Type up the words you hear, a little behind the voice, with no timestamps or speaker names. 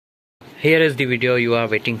Here is the video you are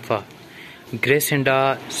waiting for.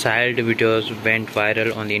 Giresunda sahilde videos went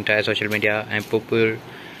viral on the entire social media and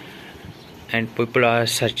people are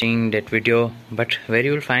searching that video, but where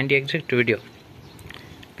you will find the exact video?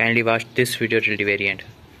 Kindly watch this video till the very end.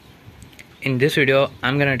 In this video,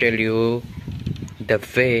 I'm gonna tell you the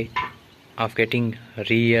way of getting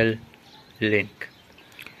real link.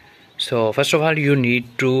 So first of all, you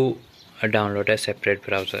need to download a separate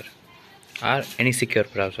browser or any secure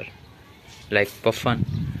browser like Puffin,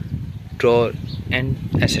 Tor and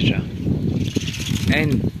etc.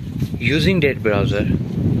 And using that browser,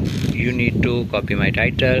 you need to copy my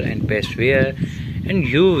title and paste where, and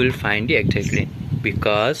you will find the exact link,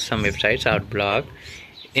 because some websites are blocked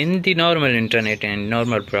in the normal internet and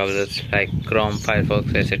normal browsers like Chrome,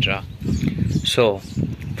 Firefox, etc. So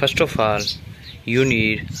first of all, you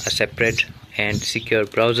need a separate and secure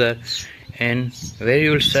browser, and where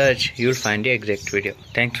you will search, you will find the exact video.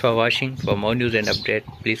 Thanks for watching. For more news and update,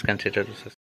 please consider to subscribe.